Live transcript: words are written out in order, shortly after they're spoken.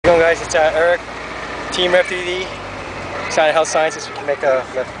going, guys? It's Eric, Team RevYourLifeTV, Excited Health Sciences. We can make a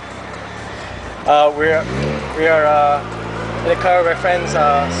lift. We are in the car with our friends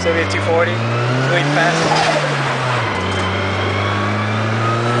Sylvia 240. It's really fast.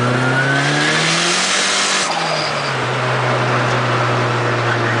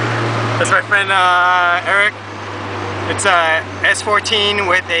 That's my friend Eric. It's a S14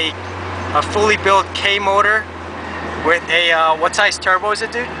 with a fully built K motor with a what size turbo is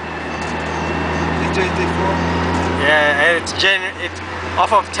it, dude? Yeah, and it's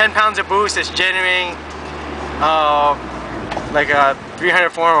off of 10 pounds of boost. It's generating like 300,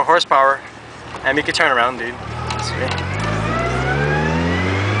 400 horsepower, and we can turn around, dude. You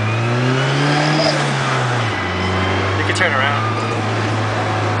can turn around,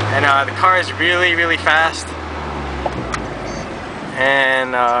 and the car is really, really fast,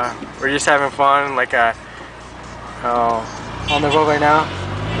 and we're just having fun, like on the road right now.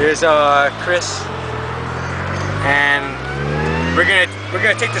 There's Chris, and we're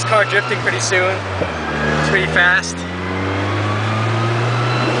gonna take this car drifting pretty soon. It's pretty fast.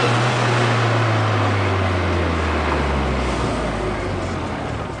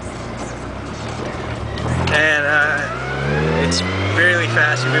 And it's really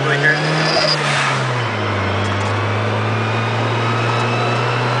fast. You'll be able to hear it.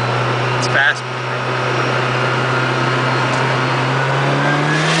 It's fast.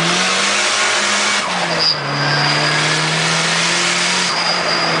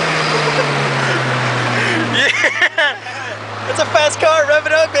 It's a fast car, rev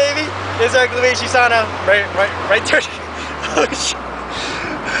it up, baby. There's our Luigi Sana, right there. Oh, shit.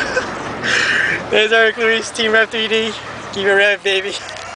 There's our Luigi Team RevYourLifeTV. Keep it rev, baby.